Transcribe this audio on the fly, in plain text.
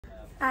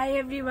Hi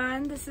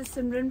everyone, this is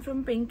Simran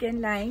from Pink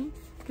and Lime.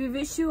 We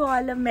wish you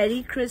all a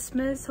Merry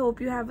Christmas. Hope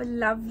you have a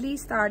lovely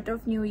start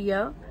of New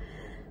Year.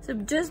 So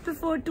just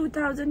before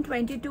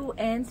 2022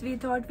 ends, we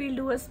thought we'll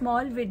do a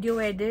small video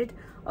edit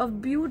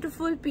of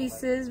beautiful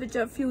pieces which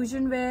are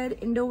fusion wear,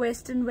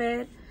 Indo-Western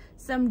wear,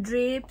 some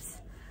drapes,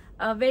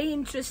 very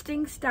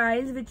interesting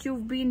styles which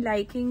you've been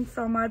liking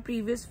from our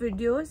previous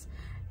videos.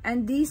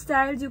 And these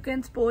styles you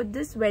can sport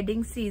this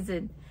wedding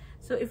season.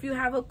 So if you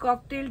have a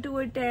cocktail to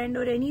attend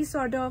or any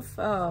sort of,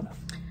 an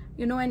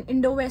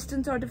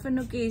Indo-Western sort of an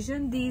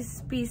occasion,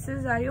 these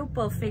pieces are your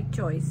perfect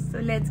choice. So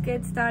let's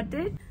get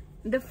started.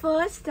 The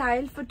first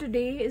style for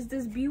today is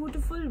this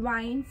beautiful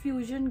wine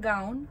fusion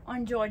gown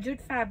on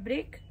georgette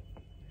fabric.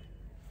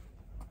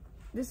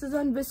 This is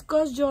on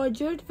viscose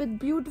georgette with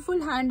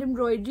beautiful hand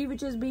embroidery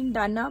which is being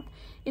done up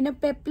in a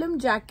peplum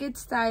jacket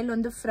style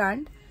on the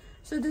front.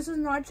 So this is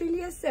not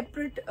really a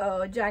separate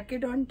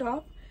jacket on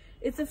top.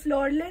 It's a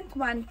floor length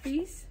one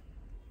piece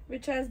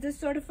which has this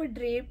sort of a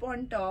drape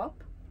on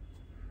top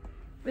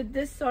with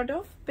this sort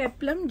of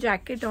peplum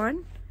jacket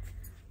on,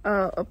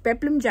 a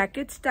peplum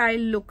jacket style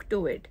look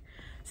to it.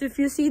 So if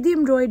you see the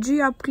embroidery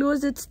up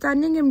close, it's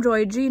stunning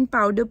embroidery in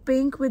powder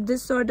pink with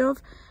this sort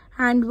of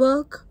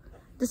handwork.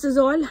 This is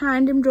all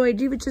hand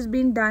embroidery which has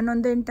been done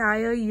on the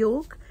entire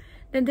yoke.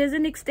 Then there's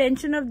an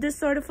extension of this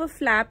sort of a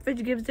flap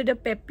which gives it a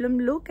peplum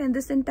look, and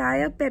this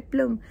entire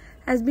peplum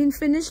has been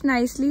finished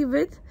nicely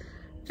with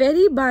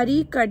very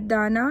bari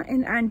katdana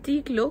in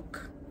antique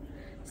look.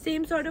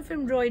 Same sort of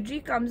embroidery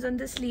comes on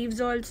the sleeves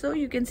also.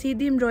 You can see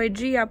the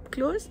embroidery up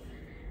close.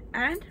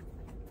 And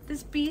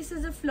this piece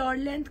is a floor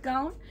length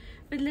gown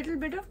with little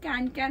bit of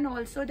can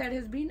also that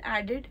has been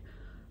added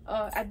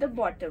at the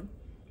bottom.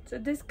 So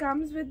this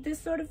comes with this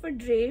sort of a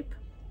drape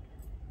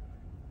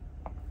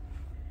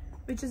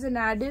which is an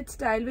added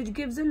style which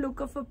gives a look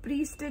of a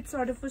pre-stitched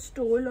sort of a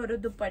stole or a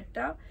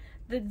dupatta.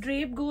 The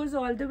drape goes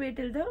all the way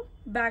till the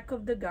back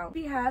of the gown. What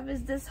we have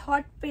is this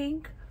hot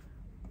pink,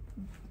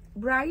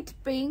 bright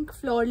pink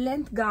floor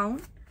length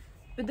gown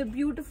with a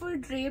beautiful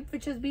drape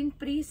which has been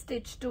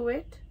pre-stitched to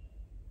it.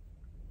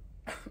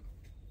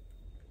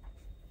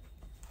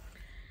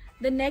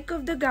 The neck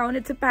of the gown,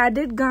 it's a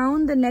padded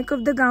gown. The neck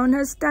of the gown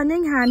has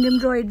stunning hand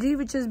embroidery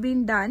which has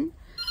been done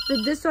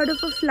with this sort of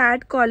a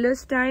flat collar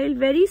style.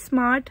 Very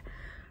smart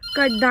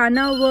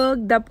katdana work,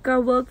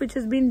 dabka work which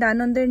has been done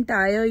on the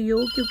entire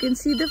yoke. You can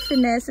see the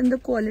finesse and the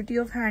quality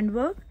of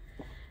handwork.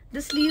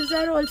 The sleeves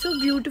are also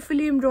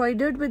beautifully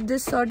embroidered with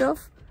this sort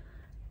of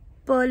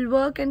pearl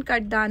work and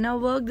katdana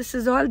work. This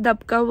is all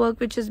dabka work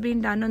which has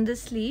been done on the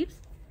sleeves.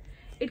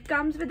 It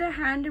comes with a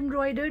hand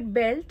embroidered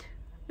belt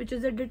which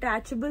is a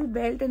detachable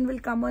belt and will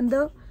come on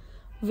the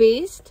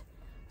waist.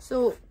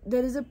 So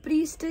there is a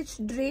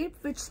pre-stitched drape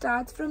which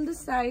starts from the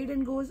side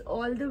and goes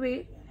all the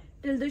way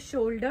till the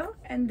shoulder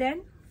and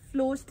then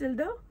flows till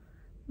the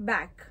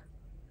back.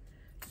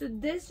 So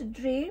this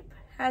drape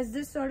has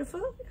this sort of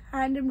a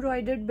hand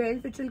embroidered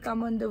belt which will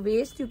come on the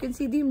waist. You can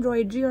see the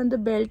embroidery on the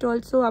belt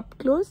also up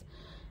close.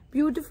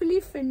 Beautifully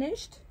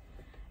finished.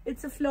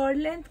 It's a floor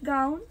length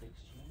gown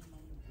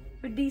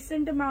with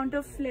decent amount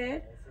of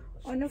flare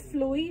on a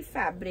flowy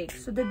fabric.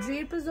 So the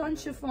drape is on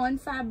chiffon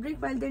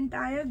fabric while the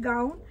entire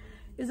gown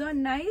is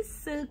on nice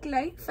silk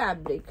like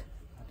fabric.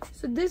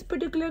 So this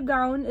particular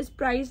gown is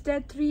priced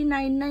at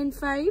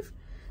 3,995.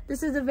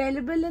 This is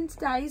available in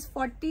size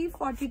 40,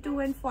 42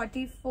 and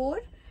 44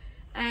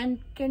 and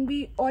can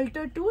be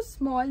altered to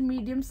small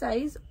medium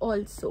size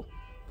also.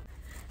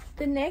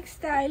 The next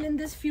style in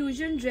this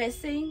fusion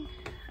dressing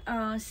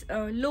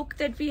look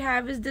that we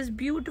have is this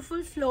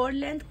beautiful floor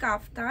length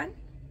kaftan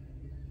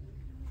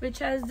which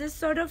has this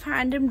sort of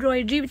hand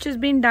embroidery which has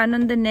been done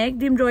on the neck.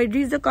 The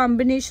embroidery is a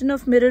combination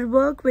of mirror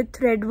work with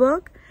thread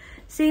work.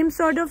 Same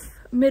sort of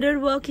mirror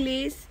work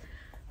lace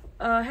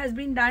has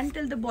been done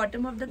till the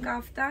bottom of the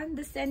kaftan.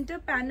 The center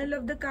panel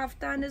of the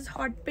kaftan is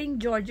hot pink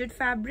georgette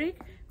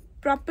fabric,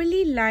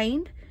 properly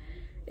lined.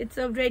 It's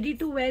a ready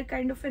to wear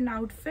kind of an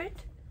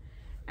outfit.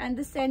 And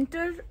the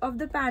center of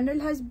the panel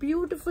has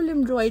beautiful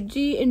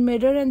embroidery in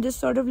mirror and this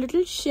sort of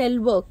little shell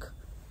work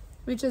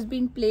which has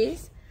been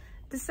placed.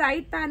 The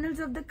side panels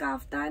of the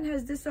kaftan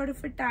has this sort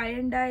of a tie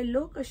and dye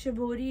look, a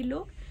shibori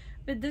look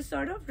with this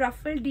sort of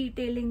ruffle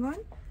detailing on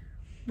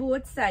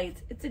both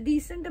sides. It's a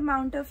decent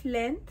amount of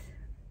length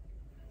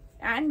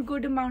and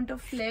good amount of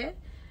flare.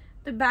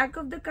 The back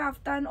of the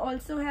kaftan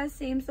also has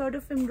same sort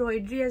of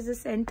embroidery as the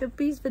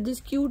centerpiece with this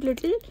cute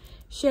little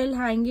shell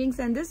hangings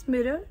and this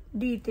mirror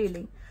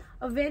detailing.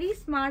 A very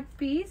smart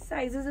piece.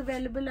 Sizes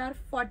available are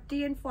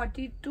 40 and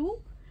 42.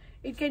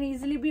 It can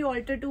easily be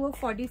altered to a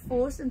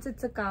 44 since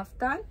it's a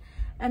kaftan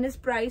and is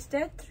priced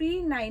at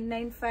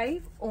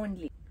 3,995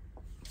 only.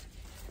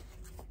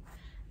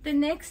 The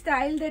next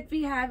style that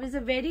we have is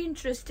a very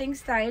interesting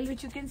style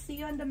which you can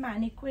see on the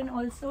mannequin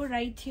also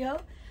right here.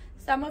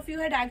 Some of you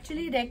had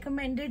actually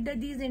recommended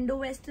that these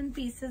Indo-Western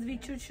pieces we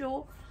should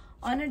show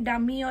on a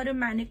dummy or a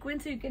mannequin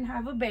so you can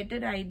have a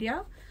better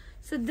idea.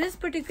 So this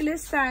particular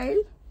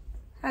style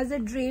has a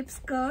drape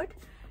skirt.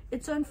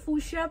 It's on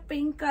fuchsia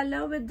pink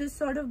color with this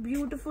sort of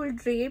beautiful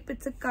drape.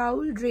 It's a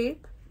cowl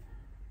drape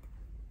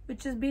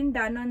which has been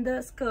done on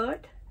the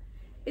skirt.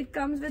 It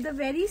comes with a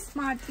very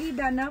smartly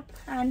done up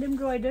hand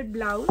embroidered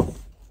blouse.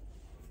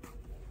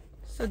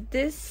 So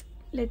this,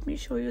 let me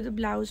show you the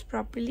blouse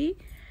properly.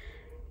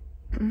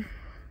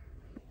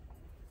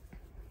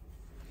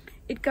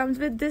 It comes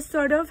with this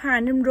sort of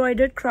hand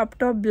embroidered crop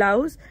top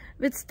blouse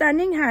with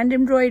stunning hand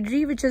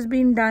embroidery which has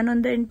been done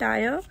on the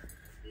entire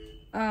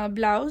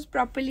blouse,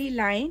 properly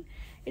lined.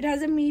 It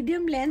has a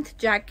medium length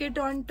jacket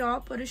on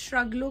top or a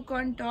shrug look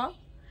on top,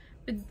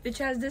 which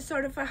has this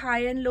sort of a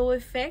high and low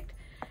effect.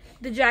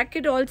 The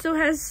jacket also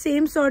has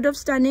same sort of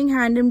stunning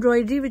hand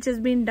embroidery which has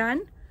been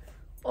done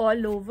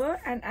all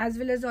over and as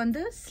well as on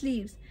the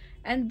sleeves.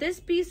 And this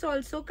piece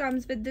also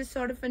comes with this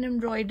sort of an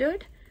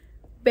embroidered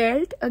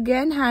belt,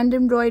 again hand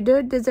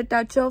embroidered. There's a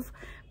touch of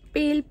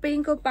pale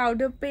pink or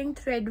powder pink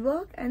thread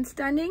work and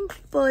stunning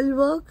pearl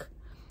work,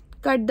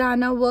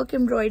 kardana work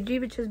embroidery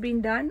which has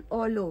been done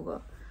all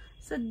over.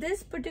 So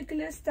this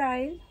particular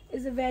style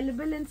is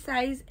available in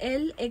size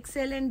L,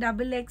 XL and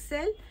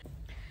XXL.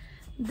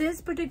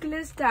 This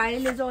particular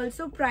style is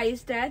also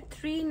priced at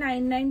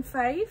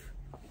 3,995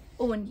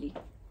 only.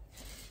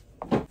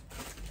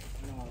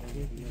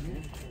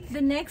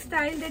 The next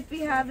style that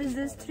we have is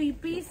this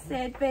 3-piece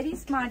set, very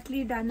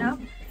smartly done up.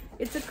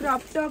 It's a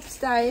crop top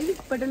style,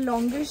 but a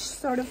longish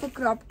sort of a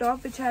crop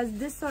top which has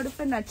this sort of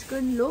a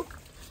nachkan look.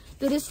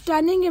 There is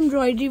stunning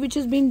embroidery which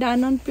has been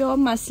done on pure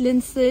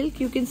muslin silk.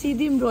 You can see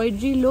the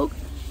embroidery look.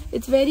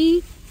 It's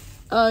very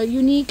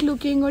unique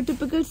looking or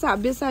typical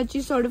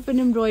Sabyasachi sort of an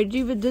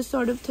embroidery with this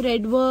sort of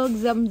thread work,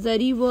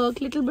 zamzari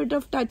work, little bit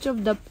of touch of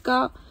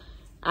dabka,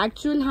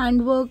 actual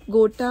handwork,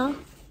 gota,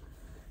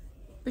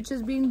 which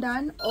has been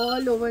done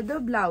all over the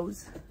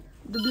blouse.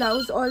 The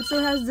blouse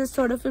also has this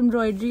sort of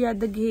embroidery at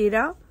the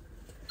ghera.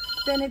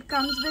 Then it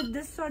comes with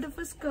this sort of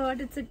a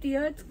skirt. It's a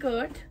tiered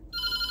skirt.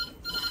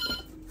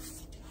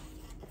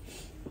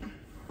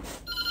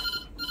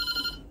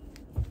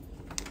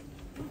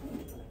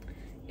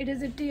 It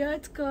is a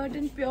tiered skirt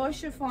in pure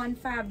chiffon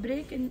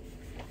fabric and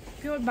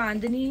pure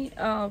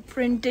bandhani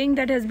printing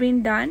that has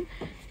been done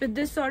with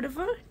this sort of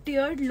a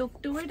tiered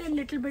look to it and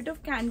little bit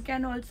of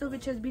can also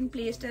which has been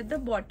placed at the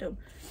bottom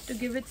to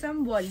give it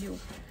some volume.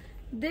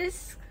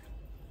 This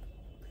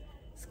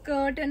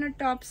skirt and a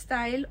top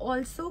style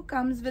also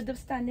comes with a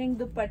stunning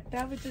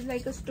dupatta which is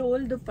like a stole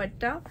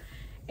dupatta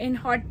in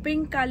hot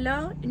pink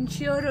color in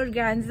sheer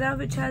organza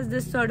which has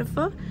this sort of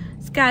a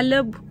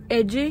scallop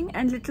edging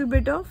and little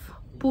bit of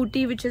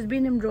pooty which has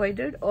been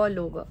embroidered all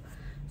over.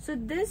 So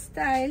this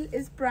style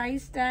is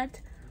priced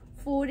at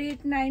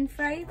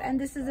 4,895 and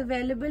this is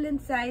available in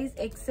size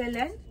XL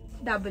and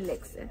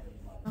XXL.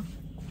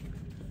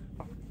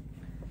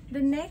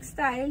 The next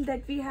style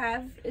that we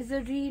have is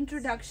a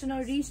reintroduction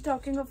or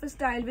restocking of a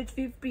style which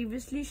we've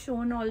previously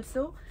shown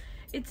also.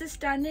 It's a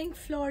stunning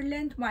floor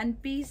length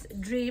one-piece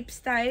drape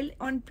style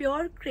on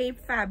pure crepe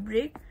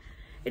fabric.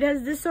 It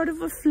has this sort of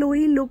a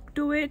flowy look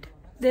to it.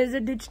 There's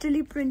a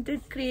digitally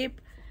printed crepe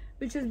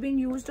which has been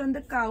used on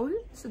the cowl.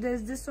 So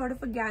there's this sort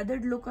of a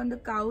gathered look on the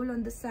cowl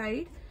on the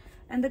side.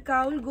 And the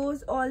cowl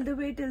goes all the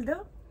way till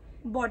the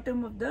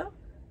bottom of the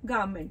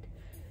garment.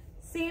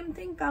 Same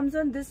thing comes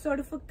on this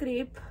sort of a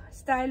crepe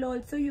style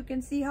also. You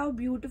can see how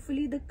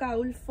beautifully the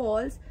cowl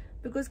falls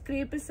because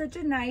crepe is such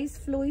a nice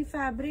flowy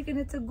fabric and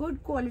it's a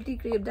good quality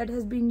crepe that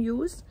has been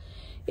used.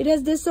 It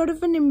has this sort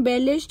of an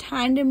embellished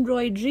hand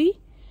embroidery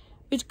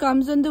which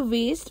comes on the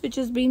waist which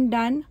has been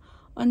done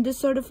on this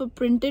sort of a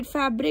printed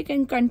fabric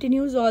and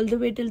continues all the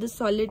way till the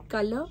solid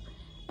color.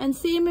 And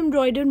same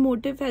embroidered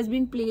motif has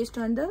been placed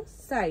on the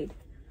side.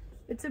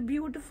 It's a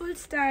beautiful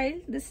style.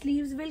 The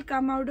sleeves will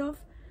come out of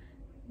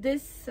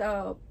this,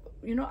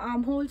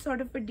 armhole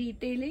sort of a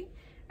detailing,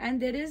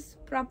 and there is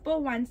proper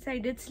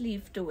one-sided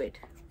sleeve to it.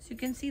 So you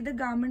can see the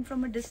garment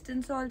from a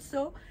distance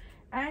also,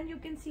 and you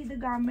can see the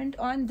garment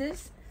on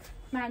this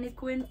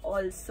mannequin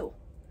also.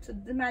 So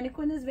the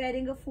mannequin is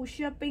wearing a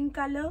fuchsia pink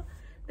color.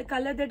 The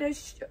color that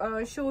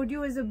I showed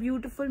you is a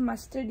beautiful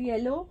mustard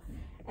yellow,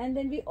 and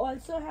then we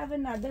also have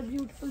another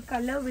beautiful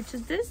color which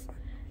is this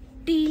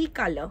teal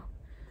color.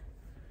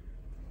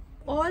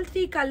 All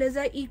three colors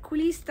are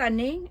equally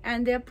stunning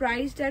and they are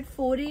priced at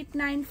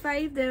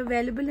 4,895. They are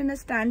available in a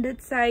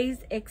standard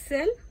size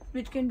XL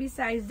which can be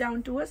sized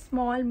down to a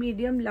small,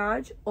 medium,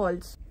 large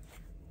also.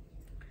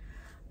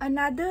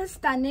 Another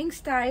stunning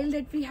style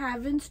that we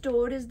have in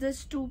store is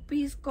this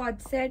 2-piece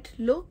cord set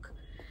look.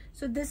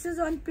 So this is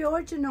on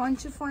pure chinon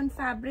chiffon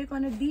fabric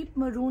on a deep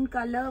maroon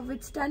color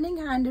with stunning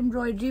hand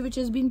embroidery which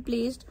has been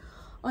placed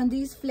on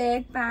these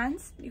flared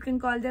pants. You can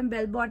call them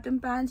bell-bottom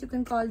pants, you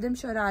can call them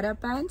sharara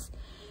pants.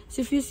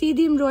 So if you see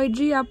the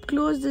embroidery up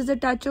close, there's a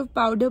touch of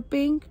powder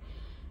pink,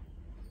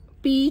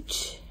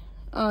 peach,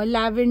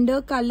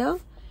 lavender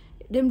color.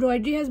 The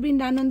embroidery has been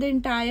done on the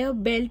entire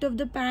belt of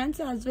the pants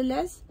as well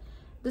as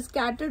the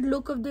scattered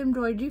look of the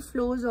embroidery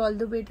flows all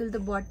the way till the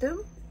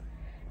bottom.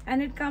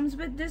 And it comes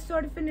with this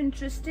sort of an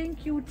interesting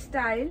cute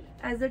style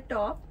as a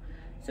top.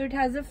 So it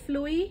has a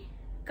flowy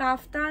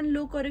kaftan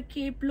look or a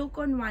cape look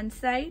on one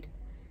side,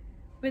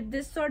 with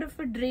this sort of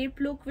a drape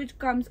look which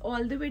comes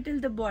all the way till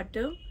the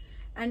bottom,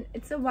 and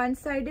it's a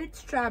one-sided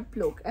strap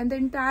look, and the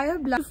entire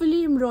blouse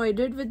fully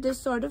embroidered with this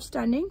sort of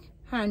stunning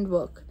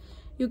handwork.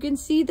 You can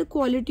see the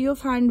quality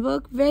of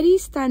handwork, very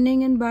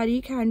stunning and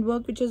bareek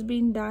handwork which has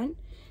been done,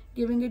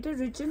 giving it a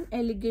rich and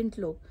elegant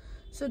look.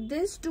 So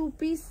this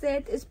two-piece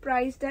set is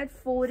priced at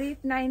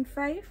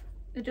 4895.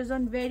 It is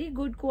on very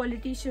good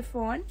quality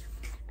chiffon,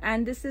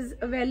 and this is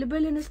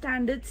available in a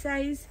standard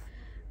size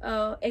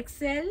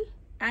XL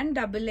and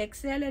double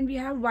XL, and we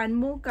have one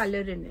more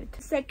color in it.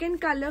 Second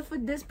color for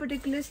this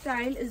particular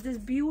style is this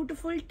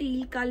beautiful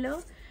teal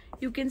color.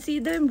 You can see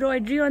the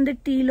embroidery on the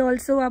teal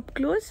also up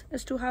close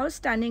as to how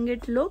stunning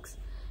it looks,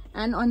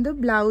 and on the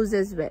blouse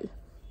as well.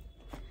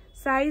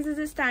 Size is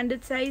a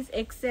standard size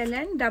XL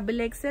and double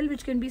XL,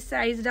 which can be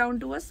sized down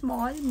to a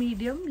small,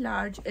 medium,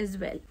 large as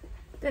well.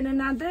 Then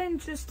another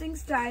interesting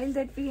style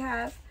that we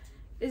have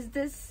is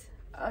this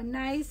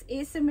nice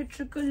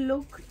asymmetrical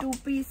look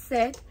two-piece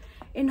set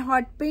in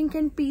hot pink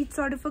and peach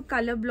sort of a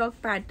color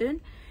block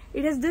pattern.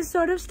 It has this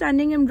sort of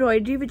stunning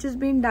embroidery which has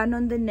been done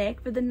on the neck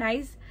with a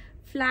nice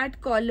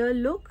flat collar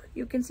look.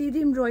 You can see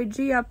the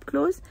embroidery up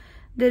close.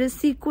 There is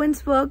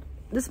sequence work,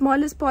 the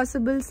smallest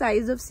possible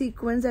size of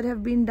sequins that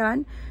have been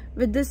done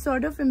with this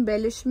sort of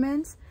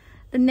embellishments.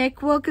 The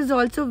neck work is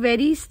also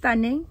very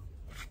stunning,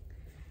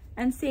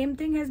 and same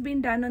thing has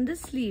been done on the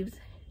sleeves.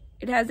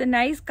 It has a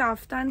nice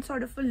kaftan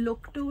sort of a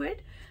look to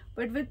it,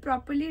 but with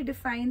properly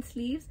defined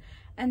sleeves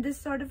and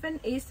this sort of an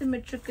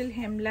asymmetrical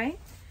hemline.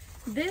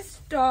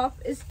 This top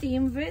is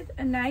teamed with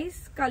a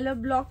nice color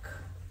block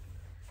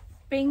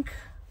pink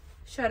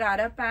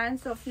sharara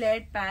pants or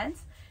flared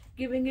pants,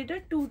 giving it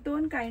a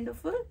two-tone kind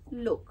of a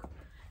look.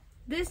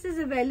 This is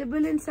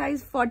available in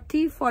size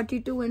 40,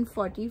 42 and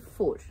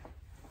 44.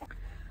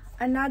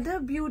 Another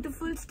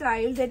beautiful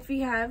style that we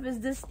have is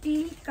this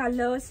teal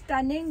color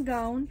stunning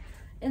gown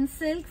in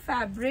silk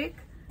fabric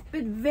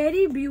with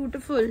very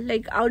beautiful,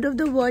 like out of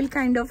the world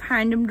kind of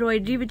hand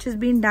embroidery which has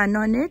been done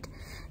on it.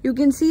 You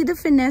can see the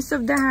finesse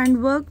of the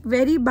handwork,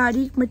 very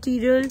bareek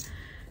material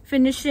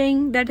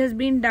finishing that has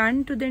been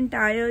done to the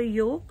entire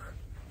yoke.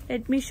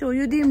 Let me show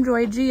you the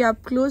embroidery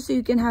up close so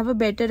you can have a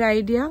better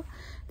idea.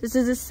 This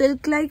is a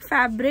silk-like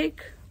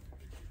fabric.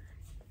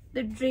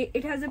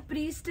 It has a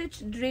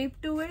pre-stitched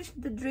drape to it.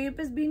 The drape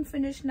has been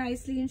finished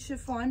nicely in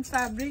chiffon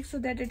fabric so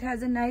that it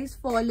has a nice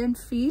fall and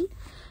feel.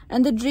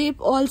 And the drape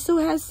also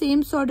has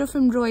same sort of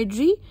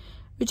embroidery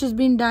which has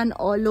been done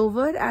all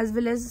over, as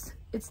well as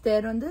it's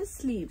there on the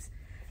sleeves.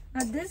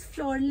 Now this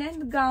floor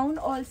length gown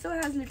also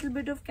has little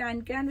bit of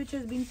can which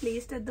has been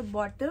placed at the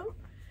bottom.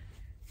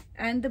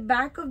 And the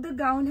back of the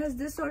gown has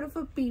this sort of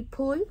a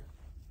peephole.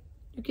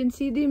 You can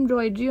see the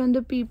embroidery on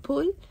the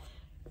peephole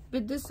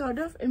with this sort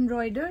of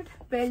embroidered,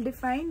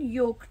 well-defined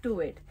yoke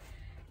to it.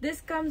 This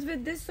comes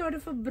with this sort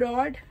of a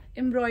broad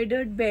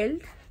embroidered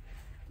belt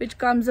which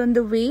comes on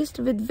the waist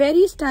with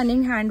very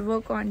stunning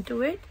handwork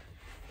onto it,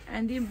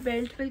 and the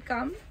belt will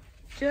come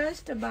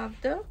just above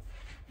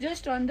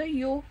just on the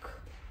yoke,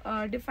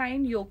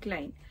 defined yoke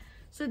line.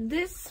 So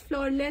this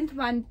floor length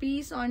one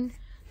piece on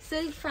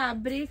silk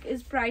fabric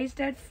is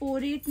priced at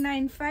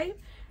 4895,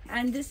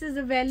 and this is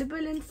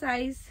available in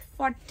size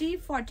 40,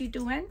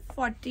 42 and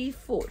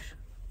 44.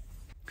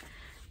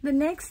 The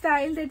next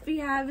style that we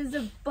have is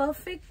a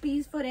perfect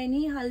piece for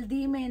any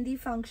haldi mehndi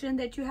function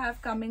that you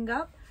have coming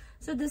up.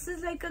 So this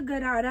is like a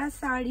garara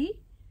sari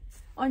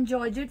on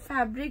georgette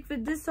fabric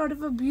with this sort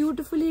of a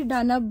beautifully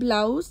done up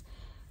blouse.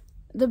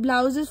 The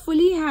blouse is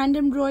fully hand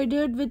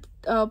embroidered with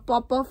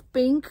pop of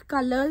pink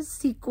colors,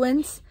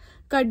 sequins,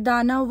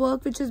 kardana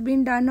work which has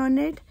been done on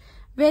it.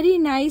 Very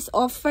nice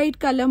off-white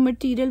color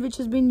material which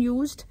has been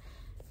used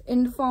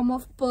in the form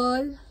of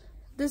pearl.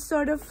 This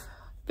sort of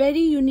very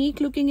unique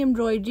looking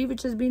embroidery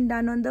which has been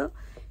done on the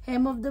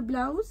hem of the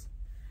blouse.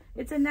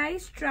 It's a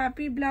nice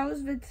strappy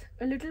blouse with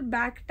a little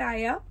back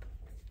tie-up.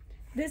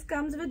 This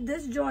comes with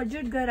this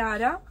georgette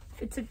garara.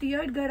 It's a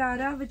tiered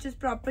garara which is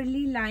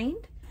properly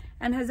lined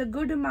and has a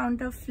good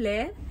amount of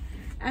flare.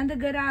 And the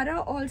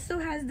garara also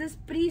has this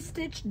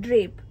pre-stitched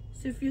drape.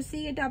 So if you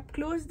see it up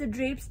close, the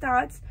drape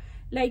starts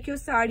like your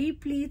sari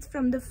pleats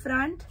from the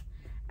front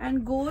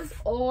and goes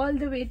all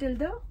the way till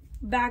the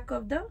back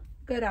of the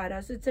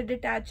garara. So it's a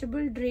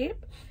detachable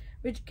drape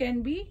which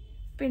can be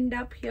pinned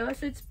up here.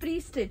 So it's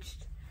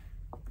pre-stitched.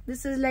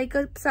 This is like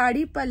a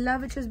sari palla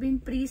which has been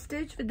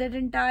pre-stitched with that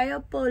entire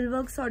pearl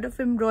work sort of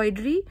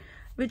embroidery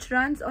which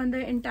runs on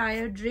the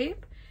entire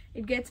drape.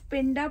 It gets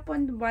pinned up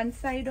on one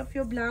side of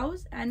your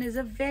blouse and is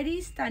a very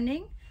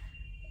stunning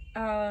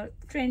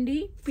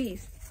trendy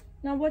piece.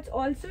 Now what's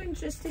also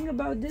interesting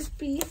about this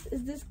piece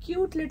is this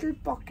cute little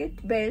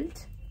pocket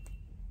belt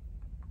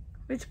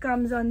which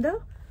comes on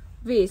the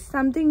waist.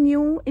 Something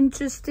new,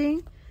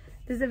 interesting.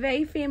 There's a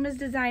very famous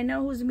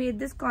designer who's made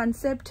this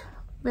concept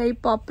very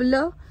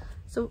popular.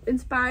 So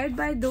inspired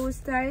by those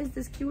styles,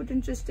 this cute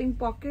interesting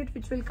pocket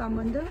which will come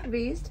on the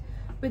waist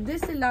with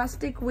this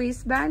elastic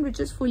waistband which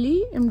is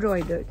fully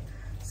embroidered.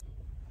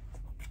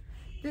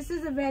 This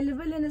is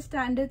available in a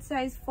standard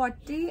size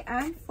 40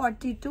 and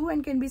 42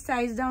 and can be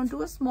sized down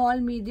to a small,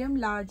 medium,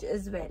 large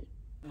as well.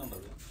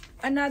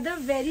 Another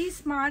very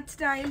smart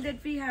style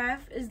that we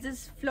have is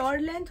this floor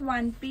length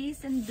one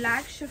piece in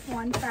black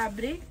chiffon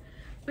fabric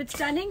with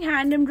stunning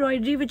hand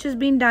embroidery which has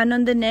been done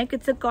on the neck.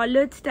 It's a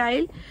collared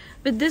style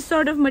with this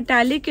sort of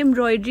metallic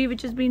embroidery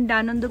which has been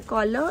done on the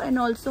collar and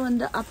also on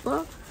the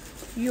upper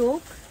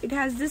yoke. It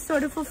has this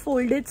sort of a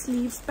folded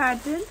sleeves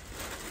pattern.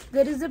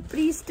 There is a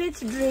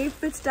pre-stitched drape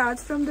which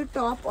starts from the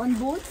top on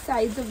both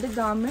sides of the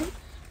garment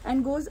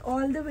and goes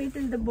all the way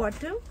till the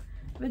bottom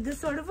with this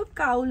sort of a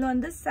cowl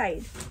on the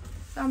side.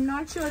 So I'm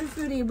not sure if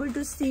you're able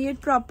to see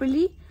it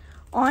properly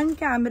on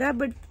camera,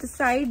 but the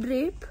side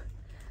drape,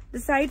 the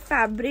side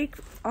fabric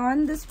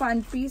on this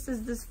one piece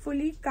is this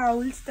fully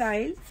cowl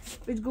style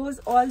which goes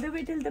all the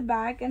way till the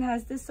back and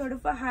has this sort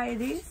of a high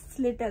raised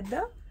slit at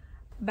the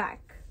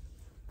back.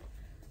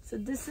 So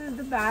this is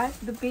the back.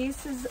 The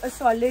base is a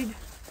solid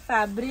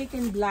fabric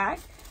in black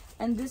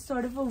and this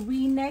sort of a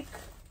V-neck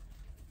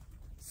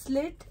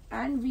slit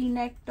and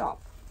V-neck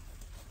top.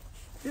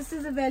 This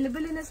is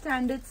available in a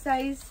standard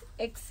size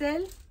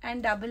XL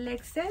and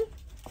XXL.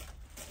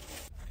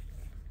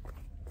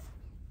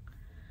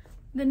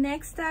 The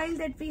next style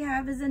that we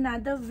have is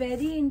another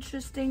very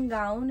interesting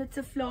gown. It's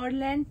a floor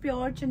length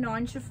pure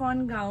chinon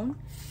chiffon gown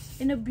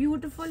in a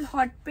beautiful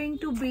hot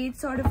pink to beige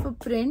sort of a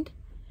print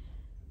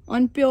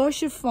on pure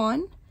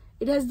chiffon.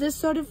 It has this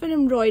sort of an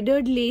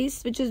embroidered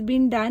lace which has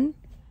been done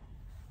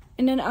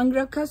in an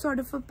angrakha sort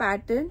of a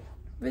pattern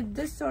with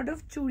this sort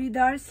of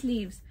churidar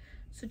sleeves.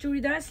 So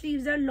churidar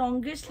sleeves are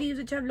longish sleeves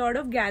which have a lot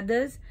of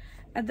gathers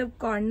at the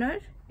corner.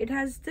 It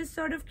has this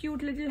sort of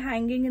cute little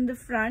hanging in the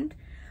front.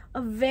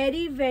 A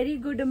very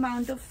good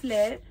amount of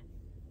flare.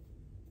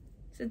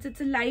 Since it's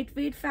a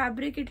lightweight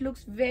fabric, it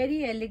looks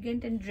very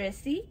elegant and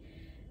dressy.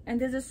 And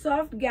there's a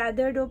soft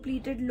gathered or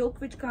pleated look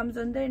which comes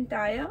on the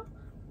entire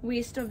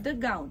waist of the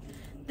gown.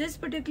 This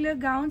particular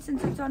gown,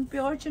 since it's on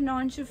pure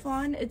chinon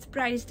chiffon, it's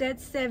priced at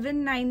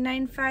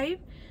 7,995.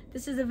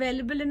 This is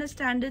available in a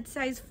standard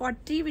size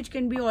 40 which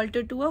can be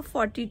altered to a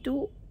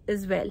 42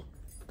 as well.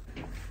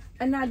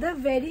 Another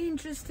very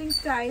interesting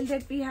style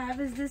that we have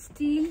is this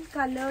teal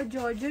color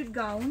georgette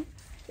gown.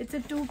 It's a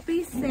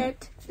two-piece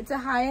set. It's a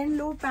high and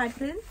low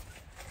pattern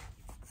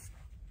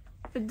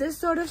with this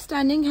sort of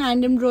stunning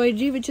hand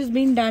embroidery which has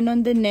been done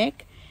on the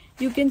neck.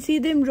 You can see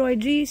the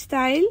embroidery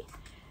style.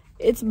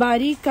 It's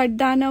bari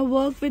katdana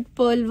work with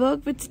pearl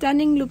work with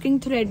stunning looking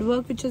thread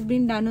work which has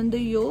been done on the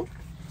yoke.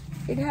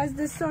 It has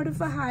this sort of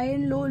a high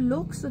and low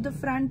look. So the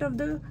front of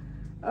the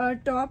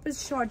top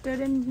is shorter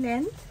in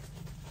length.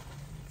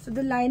 So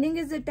the lining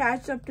is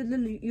attached up to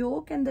the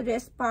yoke and the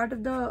rest part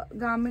of the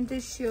garment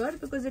is sheer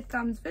because it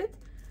comes with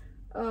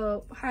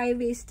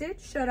high-waisted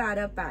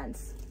sharara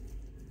pants.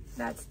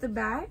 That's the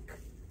back.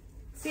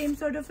 Same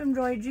sort of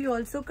embroidery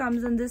also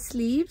comes on the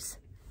sleeves.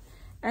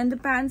 And the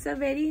pants are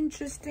very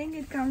interesting.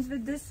 It comes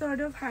with this sort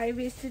of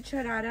high-waisted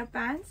sharara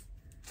pants.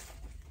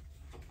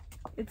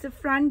 It's a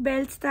front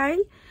belt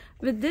style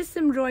with this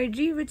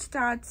embroidery which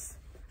starts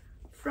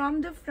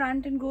from the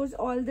front and goes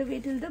all the way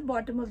till the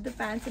bottom of the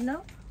pants in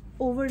a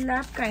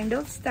overlap kind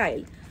of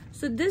style.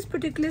 So this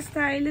particular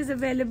style is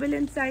available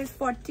in size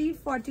 40,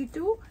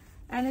 42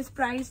 and is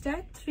priced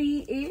at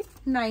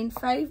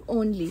 3,895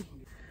 only.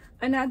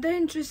 Another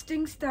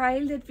interesting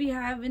style that we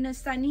have in a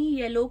sunny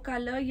yellow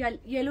color.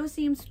 Yellow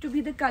seems to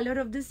be the color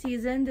of the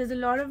season. There's a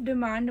lot of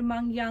demand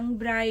among young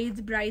brides,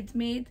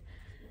 bridesmaids.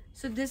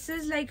 So this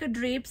is like a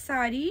drape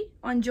sari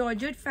on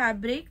georgette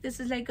fabric.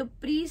 This is like a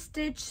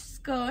pre-stitched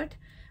skirt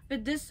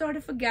with this sort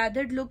of a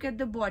gathered look at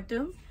the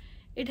bottom.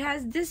 It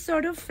has this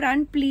sort of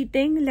front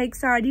pleating like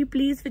sari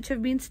pleats which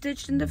have been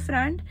stitched in the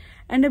front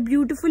and a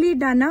beautifully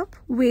done up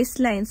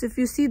waistline. So if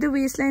you see the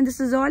waistline, this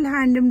is all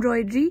hand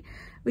embroidery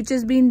which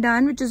has been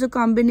done, which is a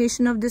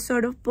combination of this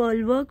sort of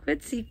pearl work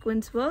with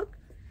sequence work.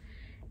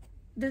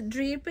 The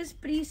drape is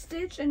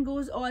pre-stitched and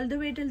goes all the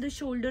way till the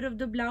shoulder of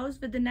the blouse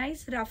with a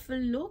nice ruffle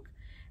look.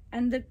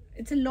 And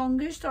it's a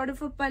longish sort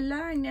of a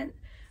palla and then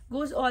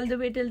goes all the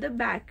way till the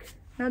back.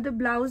 Now the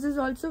blouse is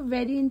also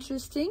very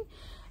interesting.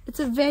 It's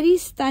a very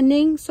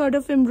stunning sort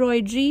of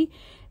embroidery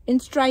in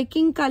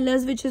striking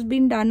colors which has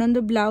been done on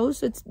the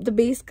blouse. The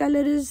base color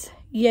is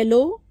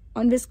yellow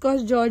on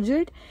viscose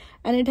georgette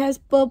and it has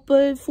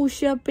purple,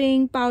 fuchsia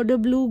pink, powder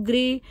blue,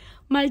 grey,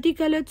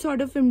 multicolored sort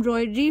of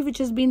embroidery which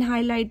has been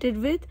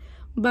highlighted with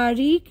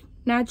bareek,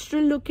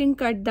 natural looking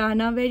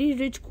katdana, very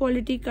rich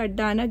quality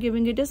katdana,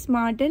 giving it a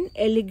smart and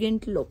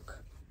elegant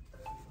look.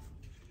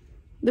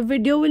 The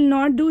video will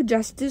not do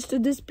justice to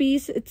this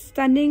piece. It's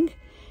stunning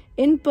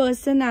in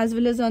person as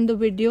well as on the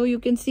video. You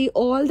can see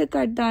all the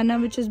katdana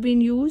which has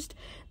been used.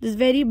 This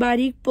very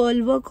bareek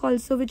pearl work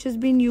also which has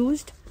been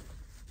used.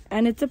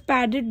 And it's a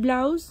padded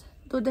blouse.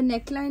 Though the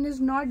neckline is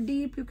not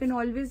deep, you can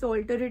always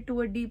alter it to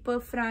a deeper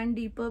front,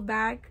 deeper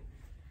back,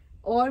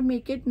 or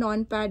make it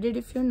non-padded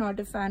if you're not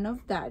a fan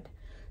of that.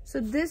 So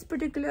this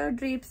particular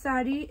drape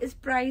sari is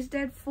priced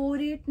at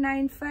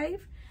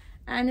 4,895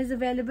 and is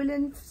available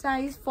in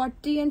size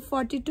 40 and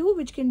 42,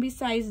 which can be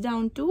sized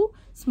down to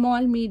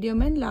small,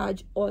 medium and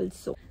large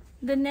also.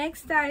 The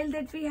next style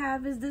that we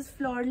have is this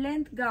floor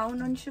length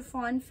gown on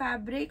chiffon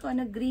fabric on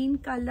a green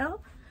color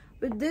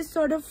with this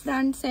sort of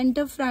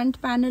center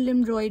front panel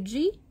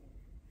embroidery.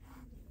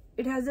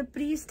 It has a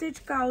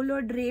pre-stitched cowl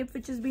or drape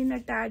which has been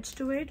attached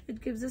to it,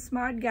 which gives a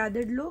smart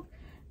gathered look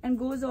and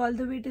goes all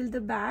the way till the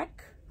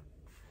back.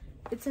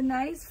 It's a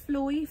nice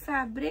flowy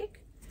fabric,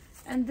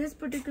 and this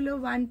particular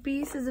one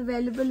piece is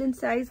available in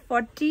size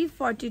 40,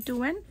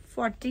 42 and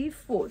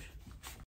 44.